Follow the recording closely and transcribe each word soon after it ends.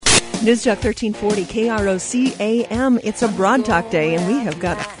News Talk 1340 KROC AM. It's a Broad Talk Day, and we have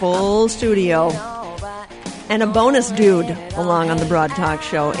got a full studio. And a bonus dude along on the Broad Talk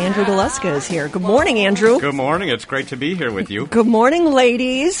Show. Andrew Galeska is here. Good morning, Andrew. Good morning. It's great to be here with you. Good morning,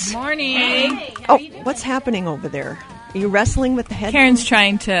 ladies. Good morning. Hey, what's happening over there? Are you wrestling with the head? Karen's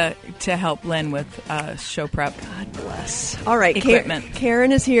trying to help Lynn with show prep. God bless. All right, Equipment.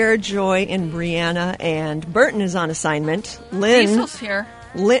 Karen is here, Joy and Brianna, and Burton is on assignment. Lynn. Diesel's here.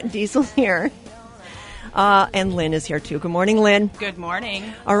 Diesel's here. And Lynn is here, too. Good morning, Lynn. Good morning.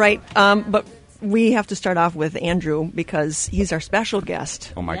 All right, but we have to start off with Andrew because he's our special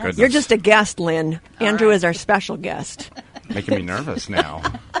guest. Oh, my goodness. You're just a guest, Lynn. Andrew is our special guest. Making me nervous now.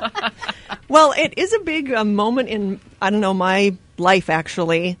 Well, it is a big moment in, my life,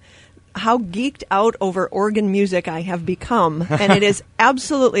 actually, how geeked out over organ music I have become. And it is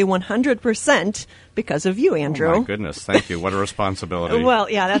absolutely 100% because of you, Andrew. Oh, my goodness. Thank you. What a responsibility.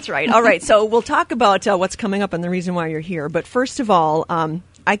 Well, yeah, that's right. All right, so we'll talk about what's coming up and the reason why you're here. But first of all,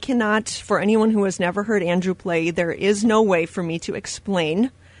 I cannot, for anyone who has never heard Andrew play, there is no way for me to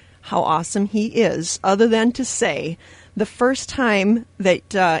explain how awesome he is, other than to say the first time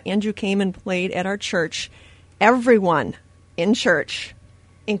that Andrew came and played at our church, everyone in church,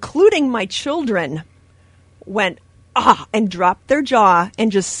 including my children, went, and dropped their jaw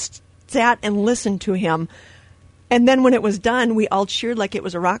and just sat and listened to him. And then when it was done, we all cheered like it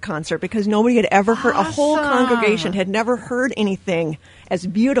was a rock concert because nobody had ever heard, a whole congregation had never heard anything as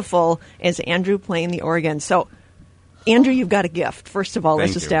beautiful as Andrew playing the organ. So, Andrew, you've got a gift. First of all,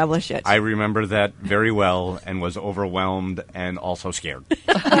 let's establish it. I remember that very well and was overwhelmed and also scared. These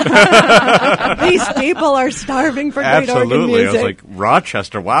people are starving for great organ music. Absolutely. I was like,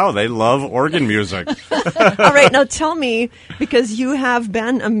 Rochester, wow, they love organ music. All right, now tell me, because you have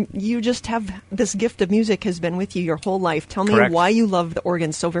been, you just have, this gift of music has been with you your whole life. Tell me Correct. why you love the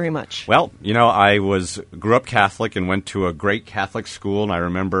organ so very much. Well, I grew up Catholic and went to a great Catholic school, and I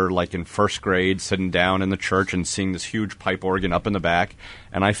remember, like, in first grade, sitting down in the church and seeing this huge pipe organ up in the back,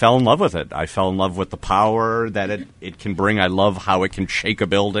 and I fell in love with it. I fell in love with the power that it can bring. I love how it can shake a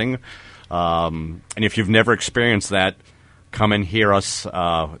building. And if you've never experienced that, come and hear us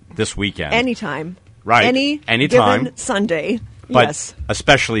this weekend. Anytime. Right. Anytime. Given Sunday. But yes.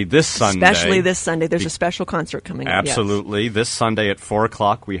 Especially this Sunday. Especially this Sunday. There's a special concert coming up. Absolutely. Yes. This Sunday at 4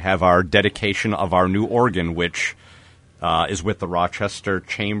 o'clock, we have our dedication of our new organ, which is with the Rochester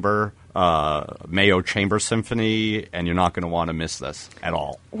Chamber, Mayo Chamber Symphony, and you're not going to want to miss this at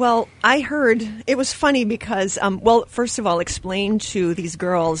all. Well, I heard, it was funny because, first of all, explain to these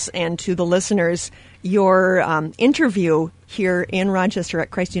girls and to the listeners your interview here in Rochester at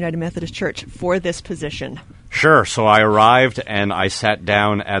Christ United Methodist Church for this position. Sure. So I arrived and I sat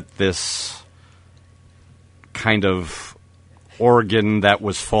down at this kind of organ that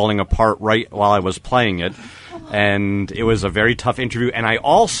was falling apart right while I was playing it. And it was a very tough interview. And I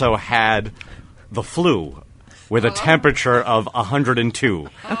also had the flu with a temperature of 102.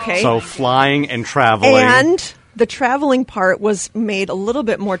 Okay. So flying and traveling. And the traveling part was made a little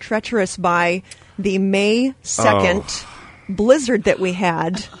bit more treacherous by the May 2nd blizzard that we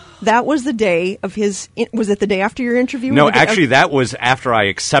had. That was the day of his... Was it the day after your interview? No, actually, that was after I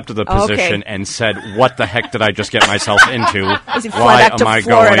accepted the position and said, what the heck did I just get myself into? Why am I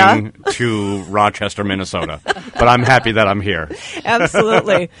going to Rochester, Minnesota? But I'm happy that I'm here.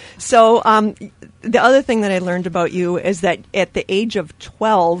 Absolutely. So the other thing that I learned about you is that at the age of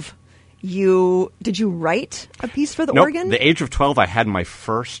 12, did you write a piece for the organ? The age of 12, I had my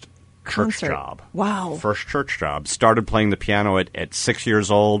first church job. Wow. First church job. Started playing the piano at 6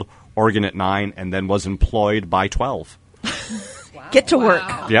 years old, organ at 9, and then was employed by 12. Wow. Get to work.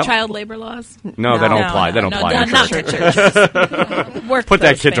 Yep. Child labor laws? No, they don't apply. They don't apply in church. Put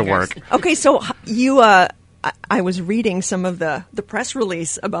that kid to work. Okay, so you... I was reading some of the press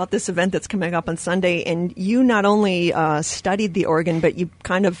release about this event that's coming up on Sunday, and you not only studied the organ, but you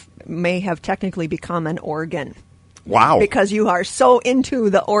kind of may have technically become an organ. Wow. Because you are so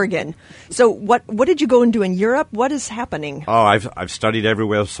into the organ. So what did you go and do in Europe? What is happening? Oh, I've studied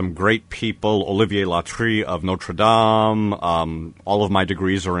everywhere. Some great people. Olivier Latry of Notre Dame. All of my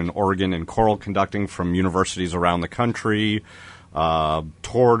degrees are in organ and choral conducting from universities around the country.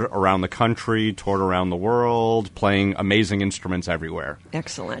 Toured around the country, toured around the world, playing amazing instruments everywhere.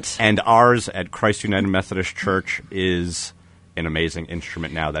 Excellent. And ours at Christ United Methodist Church is an amazing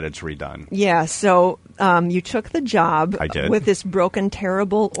instrument now that it's redone. Yeah, so you took the job I did. With this broken,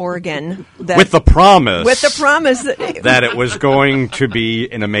 terrible organ. With the promise. That it was going to be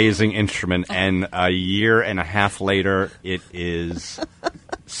an amazing instrument. And a year and a half later, it is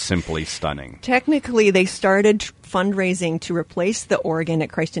simply stunning. Technically, they started fundraising to replace the organ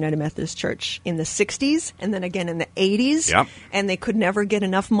at Christ United Methodist Church in the 60s and then again in the 80s. Yep. And they could never get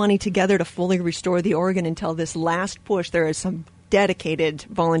enough money together to fully restore the organ until this last push. There is some dedicated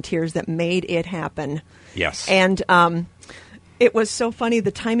volunteers that made it happen. Yes. And it was so funny,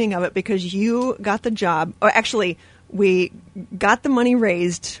 the timing of it, because you got the job. Or actually, we got the money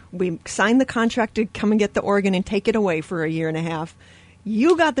raised. We signed the contract to come and get the organ and take it away for a year and a half.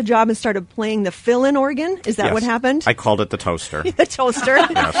 You got the job and started playing the fill-in organ. Is that Yes. what happened? I called it the toaster. The toaster.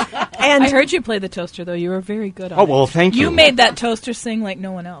 Yes. And I heard you play the toaster, though. You were very good on Oh, it. well, thank you. You made that toaster sing like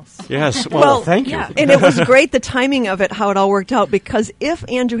no one else. Yes. Well, thank you. yeah. And it was great, the timing of it, how it all worked out, because if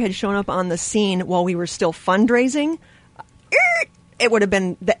Andrew had shown up on the scene while we were still fundraising, it would have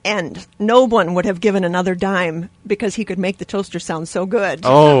been the end. No one would have given another dime because he could make the toaster sound so good.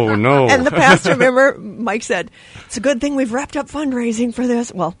 Oh, no. And the pastor, remember, Mike said, it's a good thing we've wrapped up fundraising for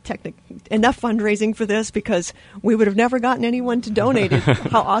this. Well, enough fundraising for this because we would have never gotten anyone to donate it.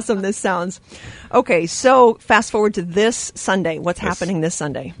 How awesome this sounds. Okay, so fast forward to this Sunday. What's happening this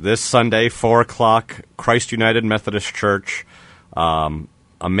Sunday? This Sunday, 4 o'clock, Christ United Methodist Church.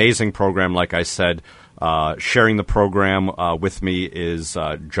 Amazing program, like I said. Sharing the program with me is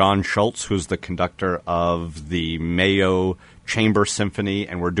John Schultz, who's the conductor of the Mayo Chamber Symphony,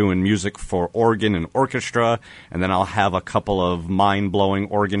 and we're doing music for organ and orchestra, and then I'll have a couple of mind-blowing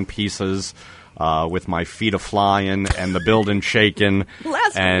organ pieces with my feet a-flying and the building shaking.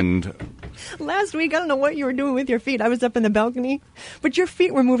 Last week, I don't know what you were doing with your feet. I was up in the balcony, but your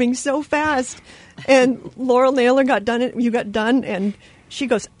feet were moving so fast, and Laurel Naylor you got done, and she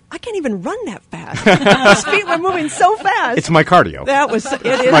goes, I can't even run that fast. His feet were moving so fast. It's my cardio. It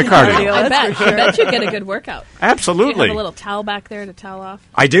is my cardio. I that's for bet. sure. I bet you get a good workout. Absolutely. Do you have a little towel back there to towel off?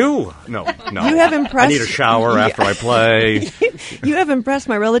 I do. No. You have impressed. I need a shower after I play. You have impressed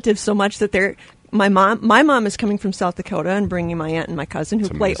my relatives so much that my mom is coming from South Dakota and bringing my aunt and my cousin who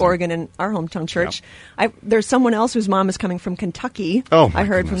play amazing. organ in our hometown church. There's someone else whose mom is coming from Kentucky. Oh, my I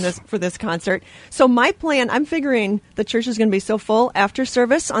heard goodness. for this concert. So my plan, I'm figuring the church is going to be so full after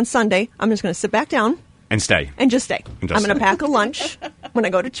service on Sunday. I'm just going to sit back down And stay. and just stay. I'm going to pack a lunch when I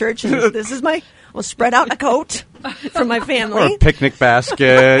go to church, and I'll spread out a coat for my Or family. a picnic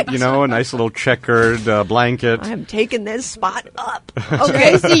basket, a nice little checkered blanket. I'm taking this spot up.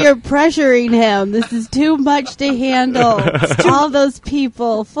 Okay, so you're pressuring him. This is too much to handle. All those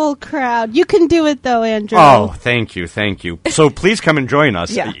people, full crowd. You can do it, though, Andrew. Oh, thank you. So please come and join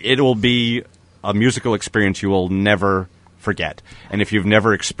us. Yeah. It will be a musical experience you will never forget. And if you've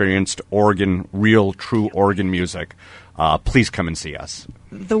never experienced real, true organ music, please come and see us.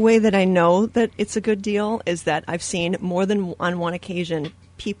 The way that I know that it's a good deal is that I've seen more than on one occasion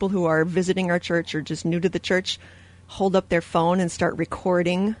people who are visiting our church or just new to the church hold up their phone and start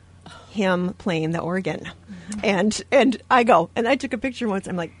recording him playing the organ. And I go, and I took a picture once.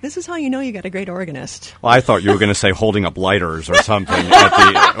 I'm like, this is how you know you got a great organist. Well, I thought you were going to say holding up lighters or something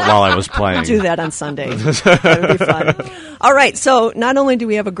while I was playing. Do that on Sunday. That would be fun. All right, so not only do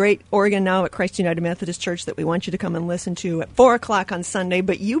we have a great organ now at Christ United Methodist Church that we want you to come and listen to at 4 o'clock on Sunday,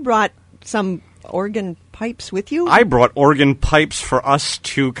 but you brought some organ pipes with you? I brought organ pipes for us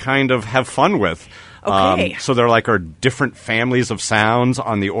to kind of have fun with. Okay. So they're like our different families of sounds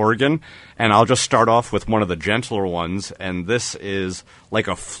on the organ. And I'll just start off with one of the gentler ones. And this is like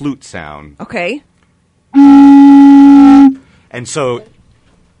a flute sound. Okay. And so...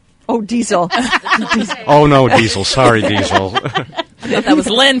 Oh, Diesel. Oh, no, Diesel. Sorry, Diesel. I thought that was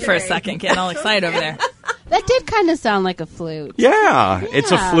Lynn for a second, getting all excited over there. That did kind of sound like a flute. Yeah,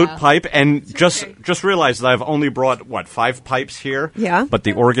 it's a flute pipe. And just realize that I've only brought, 5 pipes here? Yeah. But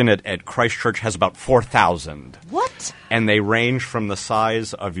the organ at Christ Church has about 4,000. What? And they range from the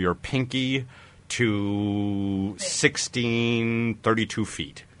size of your pinky to 32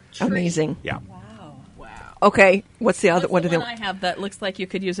 feet. Amazing. Yeah. Okay, what's the other? What are the the? one I have that looks like you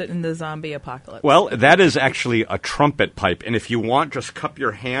could use it in the zombie apocalypse? Well, that is actually a trumpet pipe. And if you want, just cup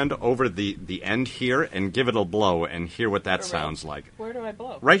your hand over the end here and give it a blow and hear what that sounds like. Where do I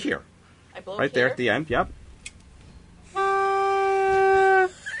blow? Right here. I blow Right there at the end, yep.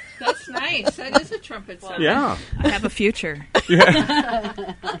 That's nice. That is a trumpet sound. Yeah. I have a future.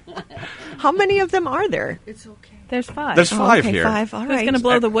 How many of them are there? It's okay. There's 5. There's 5 okay, here. 5. All Who's right. going to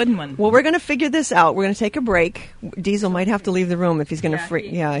blow the wooden one? Well, we're going to figure this out. We're going to take a break. Diesel might have to leave the room if he's going to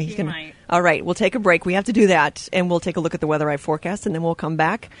freak. Yeah, he's going to. might. All right, we'll take a break. We have to do that, and we'll take a look at the weather eye forecast, and then we'll come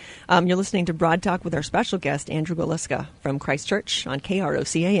back. You're listening to Broad Talk with our special guest, Andrew Goliska from Christ Church on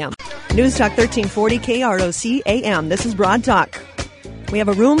KROC AM. News Talk 1340 KROC AM. This is Broad Talk. We have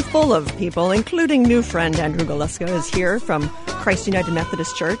a room full of people, including new friend Andrew Goliska is here from Christ United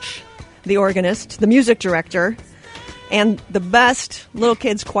Methodist Church, the organist, the music director. and the best little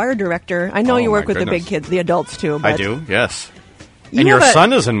kids choir director. I know Oh, you work my with the goodness. big kids, the adults too. But I do, yes. You And your have a-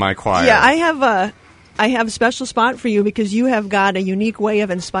 son is in my choir. Yeah, I have a special spot for you because you have got a unique way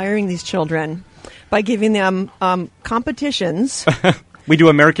of inspiring these children by giving them competitions. We do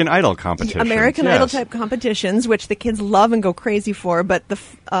American Idol competitions. American yes. Idol type competitions, which the kids love and go crazy for. But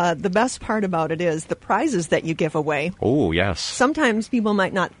the best part about it is the prizes that you give away. Oh, yes. Sometimes people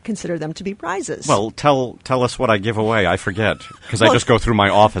might not consider them to be prizes. Well, tell us what I give away. I forget because I just go through my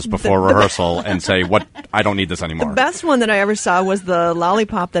office before rehearsal and say, "What? I don't need this anymore." the best one that I ever saw was the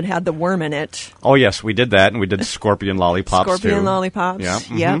lollipop that had the worm in it. Oh, yes, we did that, and we did scorpion lollipops Scorpion too. lollipops. Yeah.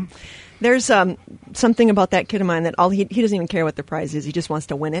 Yeah. mhm. There's something about that kid of mine that he doesn't even care what the prize is. He just wants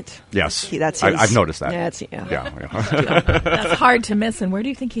to win it. Yes. That's his, I've noticed that. Yeah. Yeah. That's hard to miss. And where do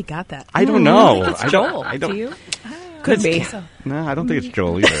you think he got that? I don't know. It's I Joel. don't, Do you? Could be. No, I don't think it's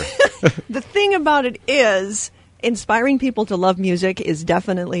Joel either. The thing about it is, inspiring people to love music is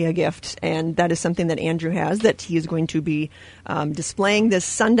definitely a gift, and that is something that Andrew has that he is going to be displaying this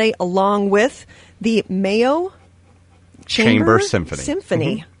Sunday along with the Mayo Chamber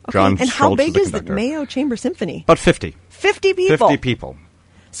Symphony. Okay. John and how Schultz is big the is the conductor. Mayo Chamber Symphony? About 50. 50 people. 50 people.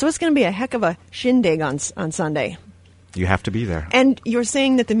 So it's going to be a heck of a shindig on Sunday. You have to be there. And you're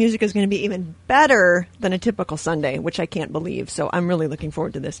saying that the music is going to be even better than a typical Sunday, which I can't believe. So I'm really looking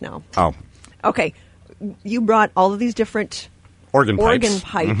forward to this now. Oh, Okay. You brought all of these different organ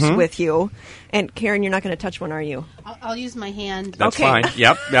pipes. with you. And Karen, you're not going to touch one, are you? I'll use my hand. That's Okay. fine.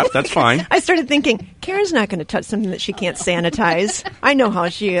 Yep, that's fine. I started thinking, Karen's not going to touch something that she can't sanitize. I know how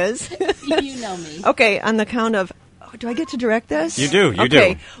she is. You know me. Okay, on the count of, do I get to direct this? You do, you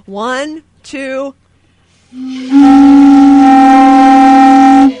okay. do. 1, 2.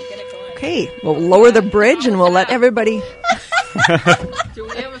 Okay, we'll lower the bridge and we'll let everybody. Do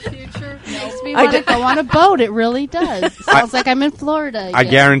we have a future? Makes me want to go on a boat. It really does. Sounds like I'm in Florida. I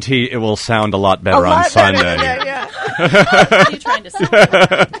again. guarantee it will sound a lot better A lot on Sunday. better. Yeah. What are you trying to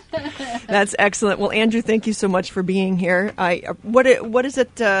say? That's excellent. Well, Andrew, thank you so much for being here. What is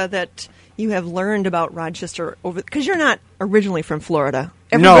it that you have learned about Rochester over? Because you're not originally from Florida.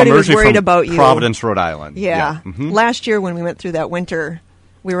 Everybody I'm was originally worried from about you. Providence, Rhode Island. Yeah. Mhm. Last year when we went through that winter,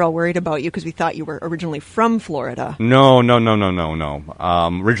 we were all worried about you because we thought you were originally from Florida. No.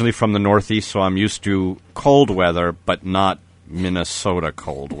 Originally from the Northeast, so I'm used to cold weather, but not Minnesota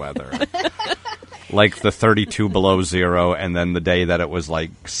cold weather. Like the 32 below zero, and then the day that it was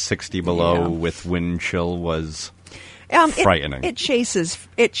like 60 below with wind chill was frightening. It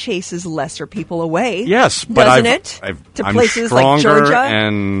chases lesser people away. Yes, but doesn't to I'm places stronger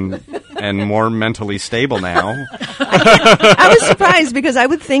like Georgia and more mentally stable now. I was surprised because I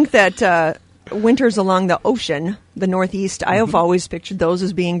would think that winters along the ocean, the Northeast, I have always pictured those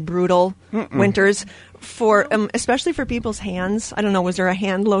as being brutal winters. For especially for people's hands. I don't know, was there a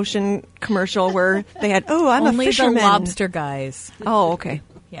hand lotion commercial where they had, I'm Only a fisherman. the lobster guys. Oh, okay.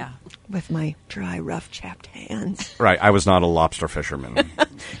 Yeah. With my dry, rough, chapped hands. Right, I was not a lobster fisherman.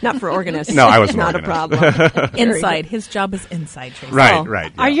 Not for organists. No, I was not an a problem. Inside. His job is inside, Tracy. Right, Oh.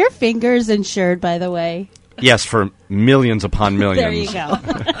 right. Are yeah. your fingers insured, by the way? Yes, for millions upon millions. There you go.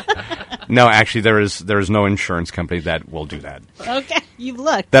 No, actually, there is no insurance company that will do that. Okay, you've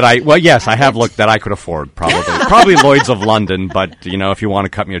looked. Yes, I have looked that I could afford, probably Lloyd's of London, but, if you want to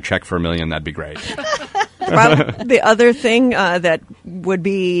cut me a check for $1 million, that'd be great. The other thing that would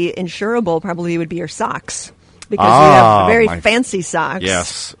be insurable probably would be your socks. Because you have very fancy socks.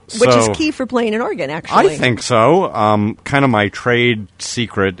 Yes. Which is So- key for playing an organ, actually. I think so. Kind of my trade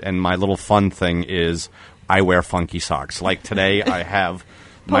secret and my little fun thing is I wear funky socks. Like today, I have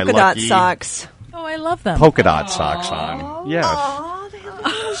my Polka dot lucky socks. Oh, I love them. polka dot socks on. Yes.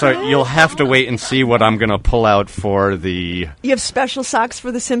 So you'll have to wait and see what I'm going to pull out for the You have special socks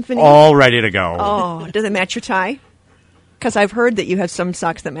for the symphony? all ready to go. Oh, does it match your tie? Because I've heard that you have some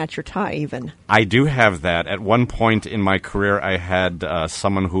socks that match your tie, even. I do have that. At one point in my career, I had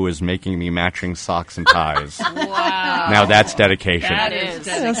someone who was making me matching socks and ties. Wow. Now that's dedication. That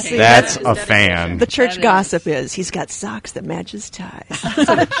is See, That's a fan. The church gossip is he's got socks that match his ties. So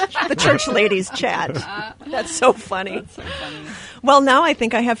the church ladies chat. That's so funny. Well, now I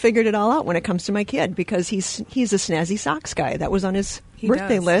think I have figured it all out when it comes to my kid because he's a snazzy socks guy. That was on his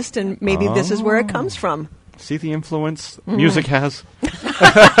birthday does. list, and maybe this is where it comes from. See the influence music has?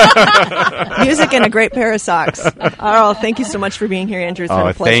 Music and a great pair of socks. Oh, thank you so much for being here, Andrew. It's been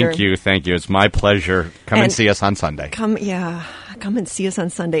a pleasure. Thank you. It's my pleasure. Come and see us on Sunday. Come and see us on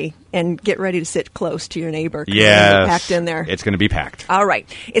Sunday and get ready to sit close to your neighbor. 'Cause Yes. we're packed in there. It's going to be packed. All right.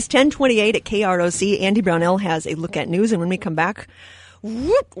 It's 10:28 at KROC. Andy Brownell has a look at news, and when we come back,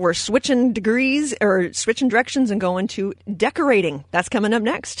 whoop, we're switching degrees or switching directions and going to decorating. That's coming up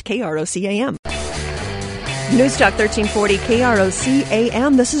next. KROC AM. News Talk 1340 KROC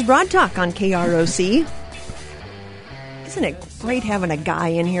AM. This is Broad Talk on KROC. Isn't it great having a guy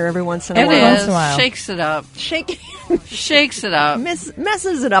in here every once in a while? It is. Shakes it up. Shakes it up.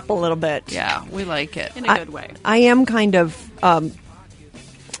 Messes it up a little bit. Yeah, we like it. In a good way. I am kind of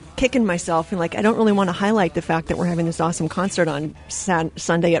kicking myself and like I don't really want to highlight the fact that we're having this awesome concert on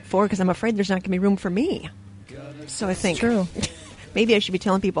Sunday at 4 because I'm afraid there's not going to be room for me. So I think maybe I should be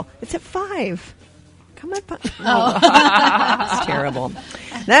telling people it's at 5. Come on. Oh. That's terrible.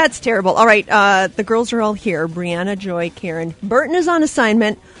 That's terrible. All right, the girls are all here. Brianna, Joy, Karen. Burton is on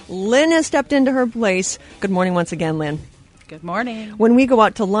assignment. Lynn has stepped into her place. Good morning once again, Lynn. Good morning. When we go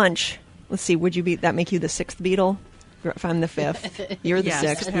out to lunch, let's see, would that make you the 6th Beatle? If I'm the 5th, you're the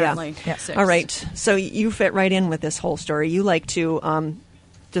 6th. Apparently. Yeah. 6th. All right. So you fit right in with this whole story. You like to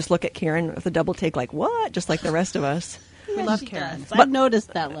just look at Karen with a double take, like what? Just like the rest of us. We love Karen. I've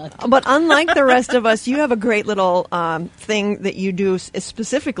noticed that look. But unlike the rest of us, you have a great little thing that you do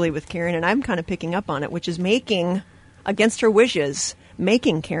specifically with Karen, and I'm kind of picking up on it, which is making, against her wishes,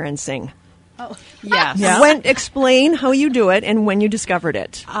 making Karen sing. Oh. Yes. Yeah. Explain how you do it and when you discovered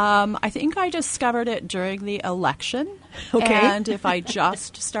it. I think I discovered it during the election. Okay. And if I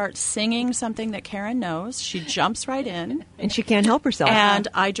just start singing something that Karen knows, she jumps right in. And she can't help herself. And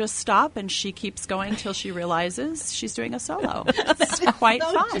I just stop, and she keeps going till she realizes she's doing a solo. It's quite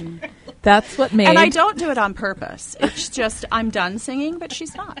fun. That's what made... And I don't do it on purpose. It's just I'm done singing, but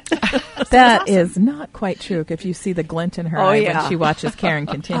she's not. That is not quite true if you see the glint in her eye yeah. when she watches Karen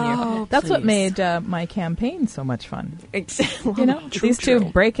continue. Oh, That's what please. made my campaign so much fun. Well, You know, these two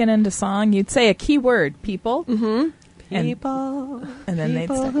breaking into song. You'd say a key word, people. Mm-hmm. People, and then they'd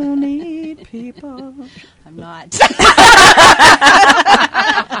people start. who need people. I'm not.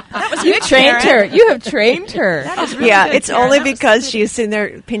 You trained her. You have trained her. Yeah, it's only because she's sitting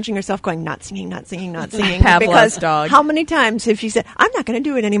there pinching herself going, not singing, not singing, not singing. Pavlov's because dog. How many times have she said, I'm not going to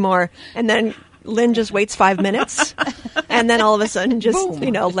do it anymore? And then Lynn just waits 5 minutes and then all of a sudden just,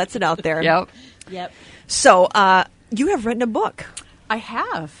 lets it out there. Yep. So you have written a book. I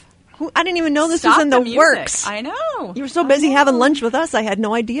have. I didn't even know this Stop was in the music. works. I know. You were so busy having lunch with us, I had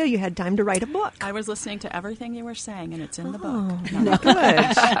no idea you had time to write a book. I was listening to everything you were saying, and it's in the book. No.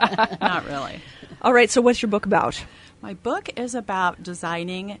 Good. Not really. All right, so what's your book about? My book is about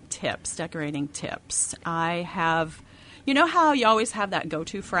designing tips, decorating tips. I have, you know how you always have that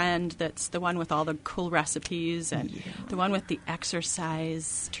go-to friend that's the one with all the cool recipes and the one with the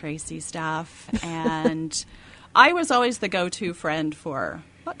exercise Tracy stuff. And I was always the go-to friend for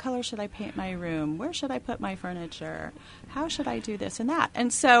what color should I paint my room? Where should I put my furniture? How should I do this and that?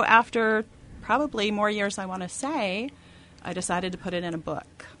 And so after probably more years, I want to say, I decided to put it in a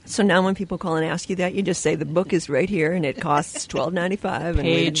book. So now when people call and ask you that, you just say the book is right here and it costs $12.95.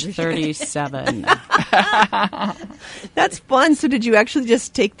 Page 37. That's fun. So did you actually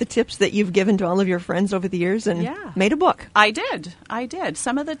just take the tips that you've given to all of your friends over the years and made a book? I did.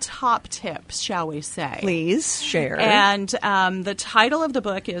 Some of the top tips, shall we say. Please share. And the title of the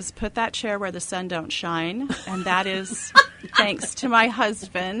book is Put That Chair Where the Sun Don't Shine. And that is thanks to my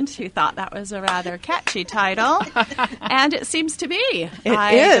husband, who thought that was a rather catchy title. And it seems to be.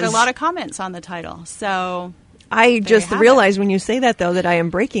 I get a lot of comments on the title. So I just realized when you say that, though, that I am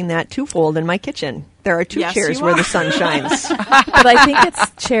breaking that twofold in my kitchen. There are two chairs where the sun shines. But I think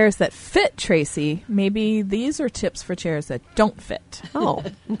it's chairs that fit, Tracy. Maybe these are tips for chairs that don't fit. Oh,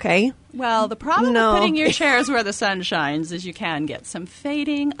 okay. Well, the problem with putting your chairs where the sun shines is you can get some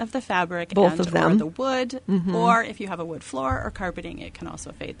fading of the fabric or the wood. Mm-hmm. Or if you have a wood floor or carpeting, it can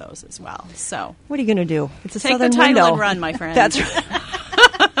also fade those as well. So what are you going to do? It's a take southern the title window. and run, my friend. That's right.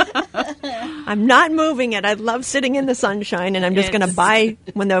 I'm not moving it. I love sitting in the sunshine, and I'm just going to buy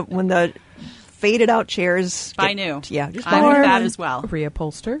when the faded out chairs. Buy new. Yeah, just I buy do that as well.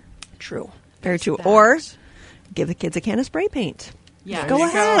 Reupholster. True. Very true. Or give the kids a can of spray paint. Yeah, go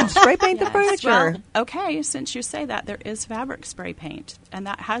ahead. Spray paint the furniture. Well, okay, since you say that, there is fabric spray paint, and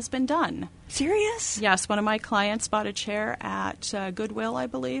that has been done. Serious? Yes, one of my clients bought a chair at Goodwill, I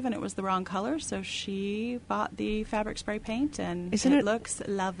believe, and it was the wrong color, so she bought the fabric spray paint, and it looks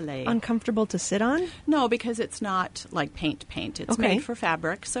lovely. Uncomfortable to sit on? No, because it's not like paint. It's made for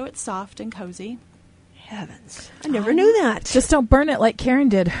fabric, so it's soft and cozy. Heavens. I never knew that. Just don't burn it like Karen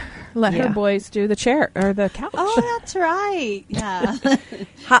did. Let her boys do the chair or the couch. Oh, that's right. Yeah.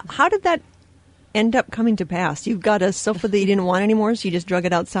 How did that end up coming to pass? You've got a sofa that you didn't want anymore, so you just drug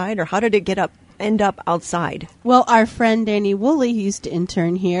it outside? Or how did it get up end up outside? Well, our friend Danny Woolley, who used to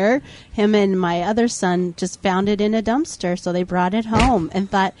intern here, him and my other son just found it in a dumpster, so they brought it home and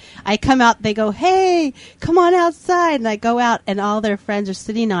thought, I come out, they go, hey, come on outside, and I go out, and all their friends are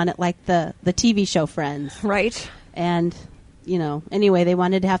sitting on it like the TV show Friends. Right. And, anyway, they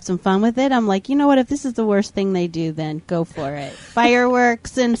wanted to have some fun with it. I'm like, you know what, if this is the worst thing they do, then go for it.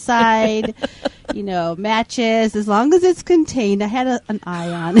 Fireworks inside, matches, as long as it's contained. I had an eye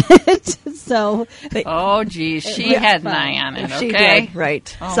on it. So, Oh, geez. She had an eye on it, she okay? did,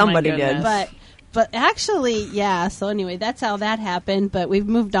 right. Oh, Somebody my did. goodness. But actually, yeah, so anyway, that's how that happened, but we've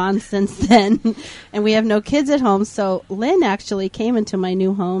moved on since then, and we have no kids at home, so Lynn actually came into my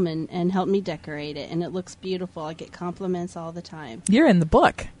new home and helped me decorate it, and it looks beautiful. I get compliments all the time. You're in the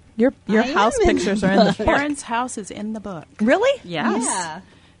book. Your I house am in pictures the are in the book. book. Karen's house is in the book. Really? Yes. Yeah.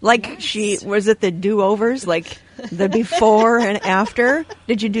 Like was it the do-overs, like the before and after?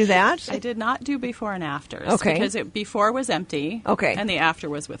 Did you do that? I did not do before and afters. Okay. Because before was empty. Okay. And the after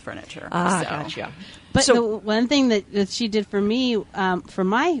was with furniture. Ah, So- gotcha. But So- the one thing that she did for me from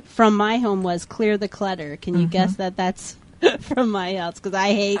my home was clear the clutter. Can you guess that's from my house? Because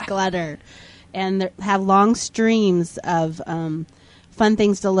I hate clutter. And have long streams of fun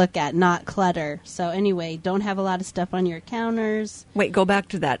things to look at, not clutter. So anyway, don't have a lot of stuff on your counters. Wait, go back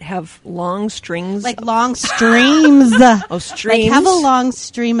to that. Have long strings. Like long streams. Oh, streams? Like have a long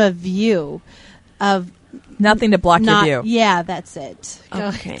stream of view of Nothing to block not. your view. Yeah, that's it. Go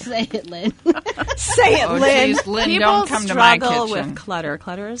Okay. say it, Lynn. Say it, Oh, Lynn. geez, Lynn, People don't come to my struggle kitchen. with clutter.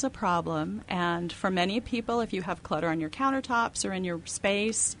 Clutter is a problem, and for many people, if you have clutter on your countertops or in your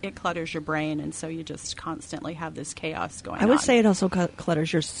space, it clutters your brain, and so you just constantly have this chaos going on. I would say it also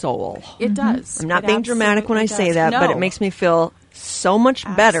clutters your soul. It does. I'm not It being dramatic when I absolutely say does. that, but No. it makes me feel so much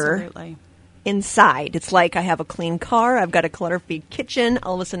better Absolutely. inside. It's like I have a clean car, I've got a clutter-free kitchen.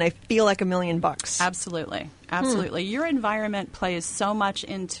 All of a sudden, I feel like $1,000,000. Absolutely. Absolutely. Your environment plays so much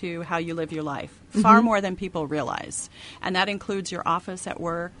into how you live your life, far more than people realize. And that includes your office at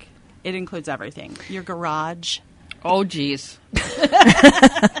work. It includes everything. Your garage. Oh, geez.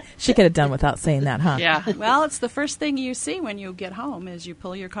 She could have done without saying that, huh? Yeah. Well, it's the first thing you see when you get home is you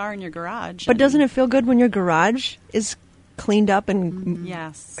pull your car in your garage. But doesn't it feel good when your garage is cleaned up and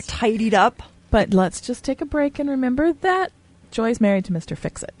Yes. tidied up? But let's just take a break and remember that Joy's married to Mr.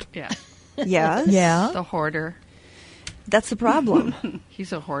 Fix-It. Yeah. Yes. Yeah. The hoarder. That's the problem.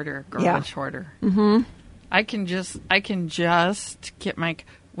 He's a hoarder, garage Yeah. hoarder. Mm-hmm. I can just get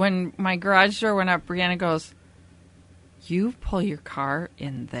when my garage door went up, Brianna goes, "You pull your car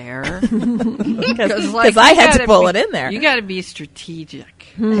in there?" Because I had to pull it in there. You got to be strategic.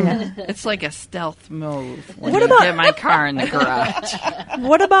 Yeah. It's like a stealth move when What you about- get my car in the garage.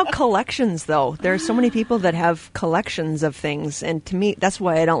 What about collections, though? There are so many people that have collections of things, and to me, that's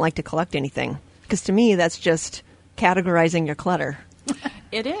why I don't like to collect anything. Because to me, that's just categorizing your clutter.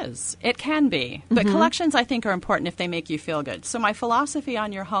 It is. It can be. But collections, I think, are important if they make you feel good. So my philosophy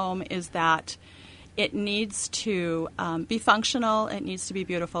on your home is that it needs to be functional, it needs to be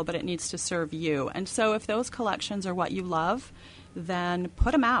beautiful, but it needs to serve you. And so if those collections are what you love, then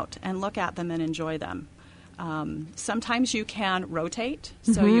put them out and look at them and enjoy them. Sometimes you can rotate.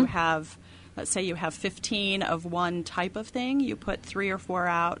 So you have, let's say you have 15 of one type of thing. You put 3 or 4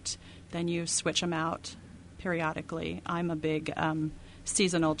 out, then you switch them out periodically. I'm a big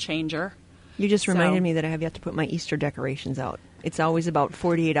seasonal changer. You just So- reminded me that I have yet to put my Easter decorations out. It's always about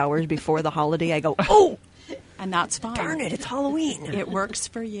 48 hours before the holiday. I go, oh, And that's fine. darn it, it's Halloween. It works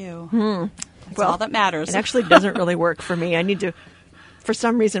for you. That's all that matters. It actually doesn't really work for me. I need to, for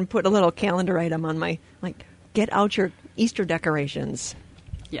some reason, put a little calendar item on my, get out your Easter decorations.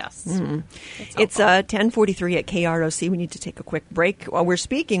 Yes. It's 10:43 at KROC. We need to take a quick break. While we're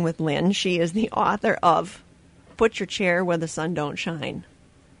speaking with Lynn, she is the author of Put Your Chair Where the Sun Don't Shine.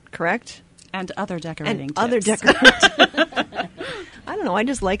 Correct? And other decorating And tips. other decorations. I don't know. I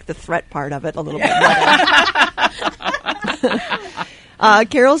just like the threat part of it a little bit better.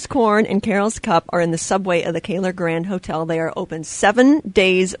 Carol's Corn and Carol's Cup are in the subway of the Kaler Grand Hotel. They are open 7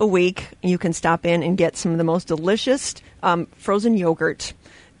 days a week. You can stop in and get some of the most delicious frozen yogurt.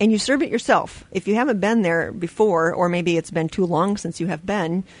 And you serve it yourself. If you haven't been there before, or maybe it's been too long since you have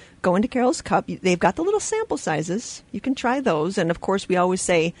been, go into Carol's Cup. They've got the little sample sizes. You can try those. And, of course, we always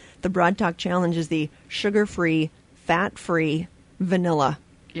say the Broad Talk Challenge is the sugar-free, fat-free vanilla,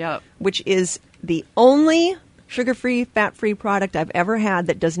 Yep. which is the only sugar-free, fat-free product I've ever had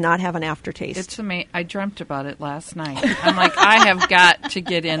that does not have an aftertaste. It's amazing. I dreamt about it last night. I'm like, I have got to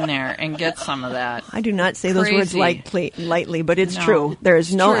get in there and get some of that. I do not say those words Crazy. lightly, but it's No, true. There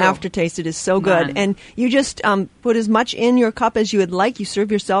is no true. aftertaste. It is so good. None. And you just put as much in your cup as you would like. You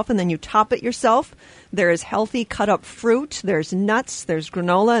serve yourself, and then you top it yourself. There is healthy cut-up fruit. There's nuts. There's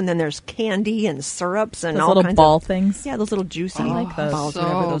granola, and then there's candy and syrups and Those all little kinds ball of things. Yeah, those little juicy like those. balls, So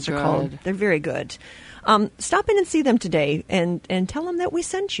whatever those are called. good. They're very good. Stop in and see them today, and tell them that we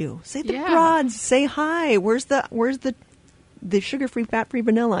sent you. Say the Yeah. broads. Say hi. Where's the sugar-free, fat-free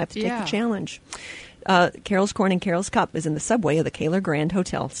vanilla? I have to take Yeah. the challenge. Carol's Corn and Carol's Cup is in the subway of the Kaler Grand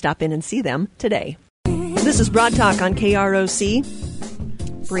Hotel. Stop in and see them today. This is Broad Talk on KROC.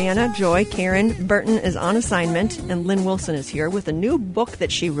 Brianna, Joy, Karen, Burton is on assignment, and Lynn Wilson is here with a new book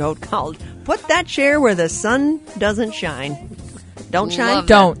that she wrote called Put That Chair Where the Sun Doesn't Shine. Don't shine? Love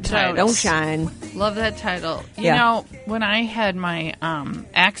that Don't. title. Don't shine. Love that title. You Yeah. know, when I had my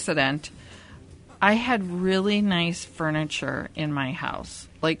accident, I had really nice furniture in my house.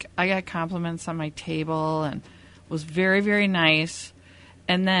 Like, I got compliments on my table and was very, very nice.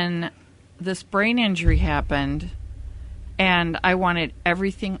 And then this brain injury happened, and I wanted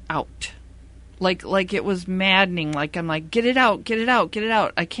everything out. Like it was maddening. Like, I'm like, get it out, get it out, get it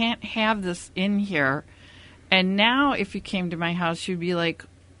out. I can't have this in here. And now if you came to my house, you'd be like,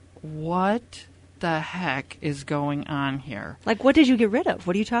 what the heck is going on here? Like, what did you get rid of?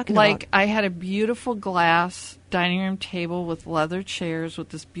 What are you talking Like, about? I had a beautiful glass dining room table with leather chairs with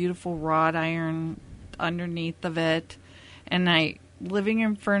this beautiful wrought iron underneath of it. And living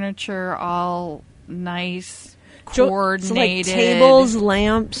room furniture, all nice, So, like coordinated. So like tables,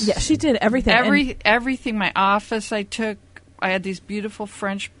 lamps. Yeah, she did everything. And Everything. My office, I had these beautiful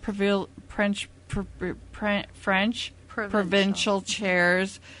French provincial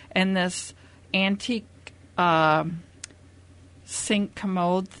chairs and this antique sink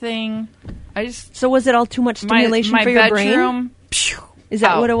commode thing. So was it all too much stimulation my for your bedroom, brain? Is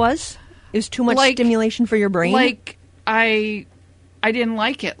that out. what it was? It was too much Like- stimulation for your brain? Like I didn't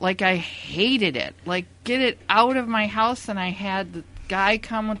like it. Like I hated it. Like get it out of my house. And I had the guy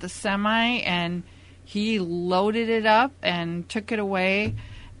come with the semi and he loaded it up and took it away.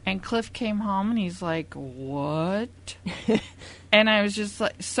 And Cliff came home and he's like, what? And I was just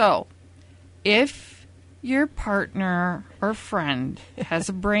like, so if your partner or friend has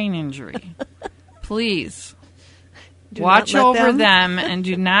a brain injury, please Do watch not let over them and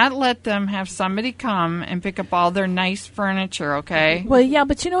do not let them have somebody come and pick up all their nice furniture, okay? well, yeah,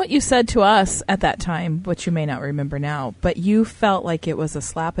 but you know what you said to us at that time, which you may not remember now, but you felt like it was a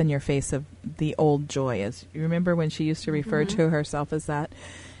slap in your face of the old Joy. As you remember when she used to refer to herself as that,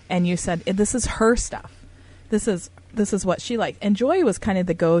 and you said this is her stuff. This is what she liked. And Joy was kind of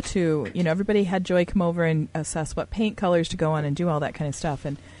the go-to. You know, everybody had Joy come over and assess what paint colors to go on and do all that kind of stuff.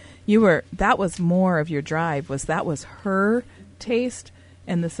 And that was more of your drive. That was her taste,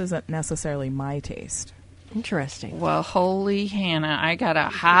 and this isn't necessarily my taste. Interesting. Well, holy Hannah, I got a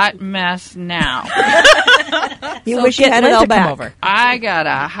hot mess now. You wish you had it Lynn all to come back. over. I got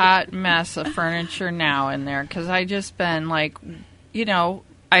a hot mess of furniture now in there because I just been like, you know,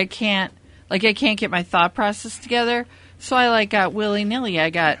 I can't get my thought process together. So I got willy-nilly. I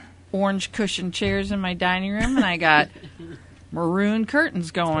got orange cushion chairs in my dining room, and I got maroon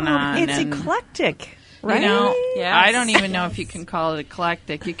curtains going on. It's and, eclectic, you right? know, Yes. I don't even know if you can call it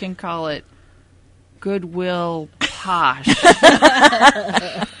eclectic. You can call it Goodwill posh.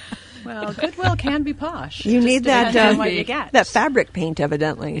 Well, Goodwill can be posh. You need that Depends on what you get. that fabric paint,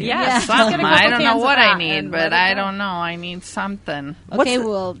 evidently. Yes, Something. get a I couple don't know cans what of I that need, and let but it I go. don't know. I need something. Okay,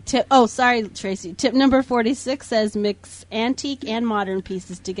 well, sorry, Tracy. Tip number 46 says mix antique and modern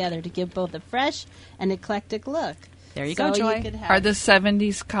pieces together to give both a fresh and eclectic look. There you So go, Joy. could have- Are the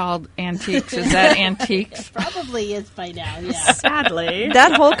 70s called antiques? Is that antiques? Probably is by now, yeah. Sadly.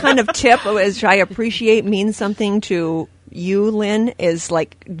 That whole kind of tip, which I appreciate means something to you, Lynn, is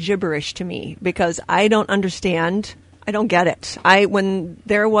like gibberish to me because I don't understand. I don't get it. When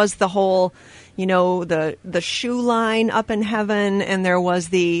there was the whole, you know, the shoe line up in heaven, and there was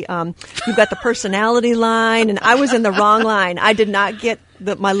the you've got the personality line, and I was in the wrong line. I did not get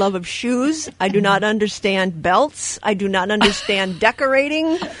my love of shoes. I do not understand belts. I do not understand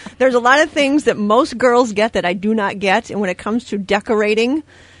decorating. There's a lot of things that most girls get that I do not get, and when it comes to decorating,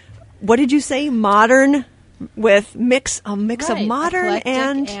 what did you say? Modern with a mix of Right, modern eclectic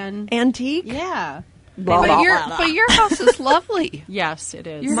and antique. Yeah. Blah, blah, blah, blah. But your house is lovely. Yes, it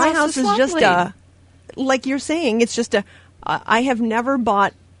is. Your My house house is is just lovely. like you're saying, it's just I have never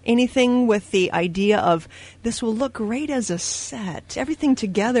bought anything with the idea of this will look great as a set. Everything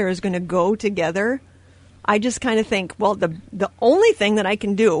together is going to go together. I just kind of think, well, the only thing that I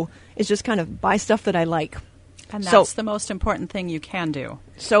can do is just kind of buy stuff that I like. And that's the most important thing you can do.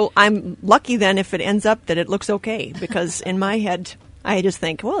 So I'm lucky then if it ends up that it looks okay, because in my head, I just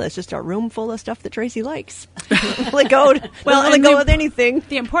think, well, it's just a room full of stuff that Tracy likes. Let go. Well, let go with anything.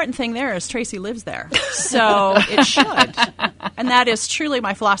 The important thing there is Tracy lives there, so it should. And that is truly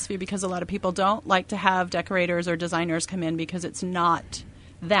my philosophy, because a lot of people don't like to have decorators or designers come in because it's not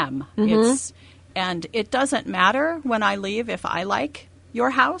them. And it doesn't matter when I leave if I like your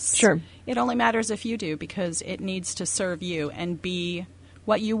house. Sure. It only matters if you do, because it needs to serve you and be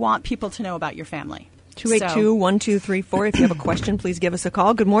what you want people to know about your family. 282-1234. If you have a question, please give us a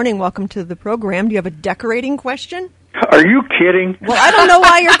call. Good morning. Welcome to the program. Do you have a decorating question? Are you kidding? Well, I don't know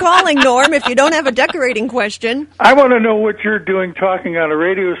why you're calling, Norm, if you don't have a decorating question. I want to know what you're doing talking on a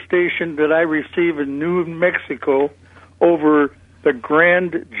radio station that I receive in New Mexico over the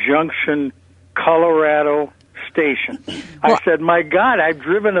Grand Junction, Colorado station. I said, my God, I've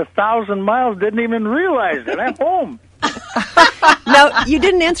driven 1,000 miles, didn't even realize it. I'm home. Now, you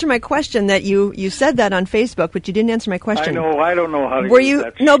didn't answer my question. That you said that on Facebook, but you didn't answer my question. I know. I don't know how to were use you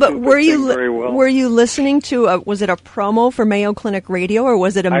that no? But stupid were you thing very well. were you listening to? Was it a promo for Mayo Clinic Radio, or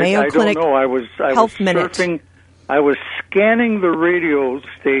was it a Mayo Clinic? I don't know. I was Minute. surfing. I was scanning the radio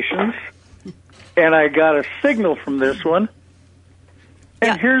stations, and I got a signal from this one.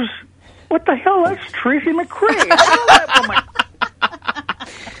 And here's what the hell? That's Tracy McCray. I know that from my.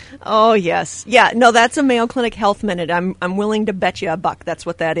 Oh, yes. Yeah, no, that's a Mayo Clinic Health Minute. I'm willing to bet you $1. That's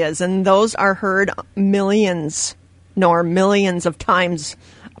what that is. And those are heard millions of times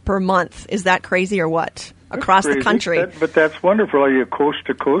per month. Is that crazy or what? Across the country. But that's wonderful. Are you coast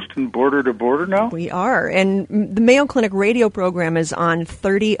to coast and border to border now? We are. And the Mayo Clinic radio program is on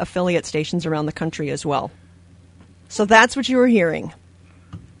 30 affiliate stations around the country as well. So that's what you were hearing.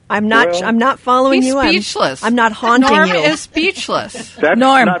 I'm not following you. Speechless. I'm not haunting Norm you. Norm is speechless. That's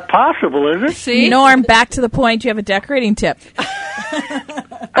Norm. not possible, is it? See? Norm, back to the point. Do you have a decorating tip?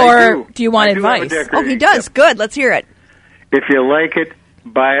 Or do you want advice? Oh, he does. Tip. Good. Let's hear it. If you like it,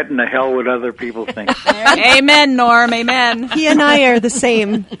 buy it, and the hell would other people think. Amen, Norm. Amen. He and I are the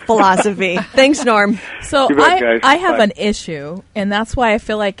same philosophy. Thanks, Norm. So You bet, guys. I have Bye. an issue, and that's why I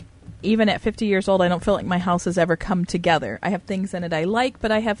feel like even at 50 years old, I don't feel like my house has ever come together. I have things in it I like,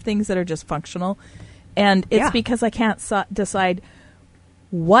 but I have things that are just functional. And it's because I can't decide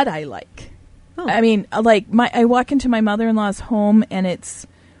what I like. Oh. I mean, I walk into my mother-in-law's home, and it's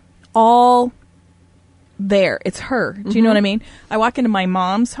all there. It's her. Do you know what I mean? I walk into my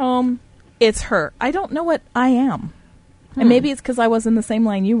mom's home, it's her. I don't know what I am. And maybe it's because I was in the same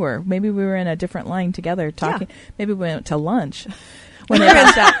line you were. Maybe we were in a different line together talking. Yeah. Maybe we went to lunch. When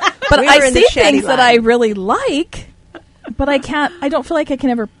but I see things that I really like, but I don't feel like I can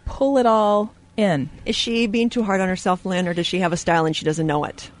ever pull it all in. Is she being too hard on herself, Lynn, or does she have a style and she doesn't know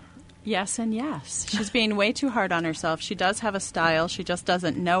it? Yes and yes. She's being way too hard on herself. She does have a style. She just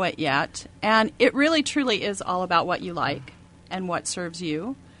doesn't know it yet. And it really, truly is all about what you like and what serves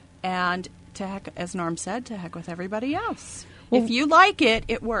you. And to heck, as Norm said, to heck with everybody else. If you like it,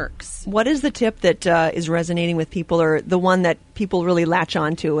 it works. What is the tip that is resonating with people, or the one that people really latch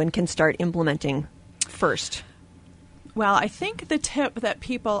onto and can start implementing first? Well, I think the tip that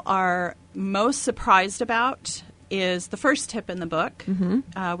people are most surprised about is the first tip in the book,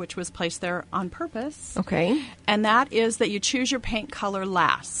 which was placed there on purpose. Okay. And that is that you choose your paint color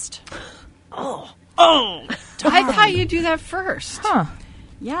last. Oh! I thought you do that first. Huh.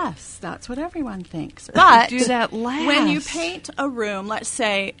 Yes, that's what everyone thinks. But do that last. When you paint a room, let's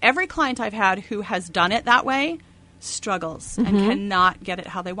say every client I've had who has done it that way struggles and cannot get it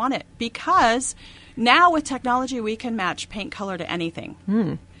how they want it. Because now with technology, we can match paint color to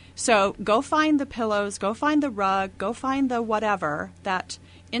anything. So go find the pillows, go find the rug, go find the whatever, that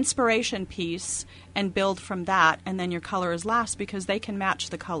inspiration piece, and build from that. And then your color is last because they can match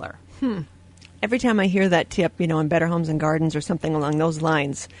the color. Every time I hear that tip, in Better Homes and Gardens or something along those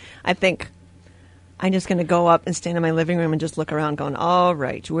lines, I think I'm just going to go up and stand in my living room and just look around going, all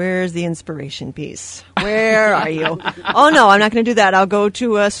right, where's the inspiration piece? Where are you? Oh, no, I'm not going to do that. I'll go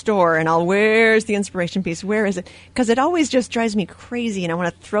to a store and where's the inspiration piece? Where is it? Because it always just drives me crazy, and I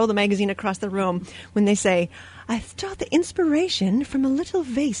want to throw the magazine across the room when they say, I thought the inspiration from a little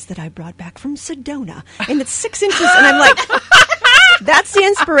vase that I brought back from Sedona, and it's 6 inches, and I'm like... That's the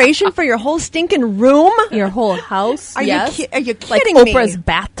inspiration for your whole stinking room? Your whole house? Are you kidding like me? Oprah's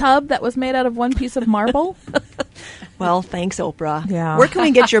bathtub that was made out of one piece of marble? Well, thanks, Oprah. Yeah. Where can we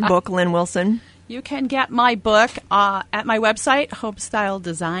get your book, Lynn Wilson? You can get my book at my website,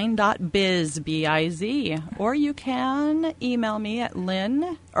 homestyledesign.biz, B-I-Z. Or you can email me at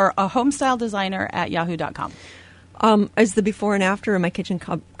Lynn, or homestyledesigner@yahoo.com. Is the before and after of my kitchen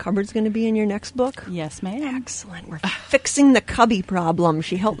cupboards going to be in your next book? Yes, ma'am. Excellent. We're fixing the cubby problem.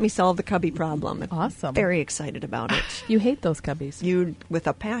 She helped me solve the cubby problem. Awesome. Very excited about it. You hate those cubbies. You, with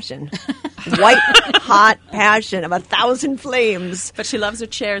a passion. White, hot passion of 1,000 flames. But she loves her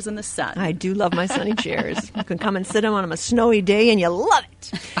chairs in the sun. I do love my sunny chairs. You can come and sit on them on a snowy day, and you love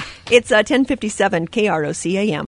it. It's 10:57 KROC AM.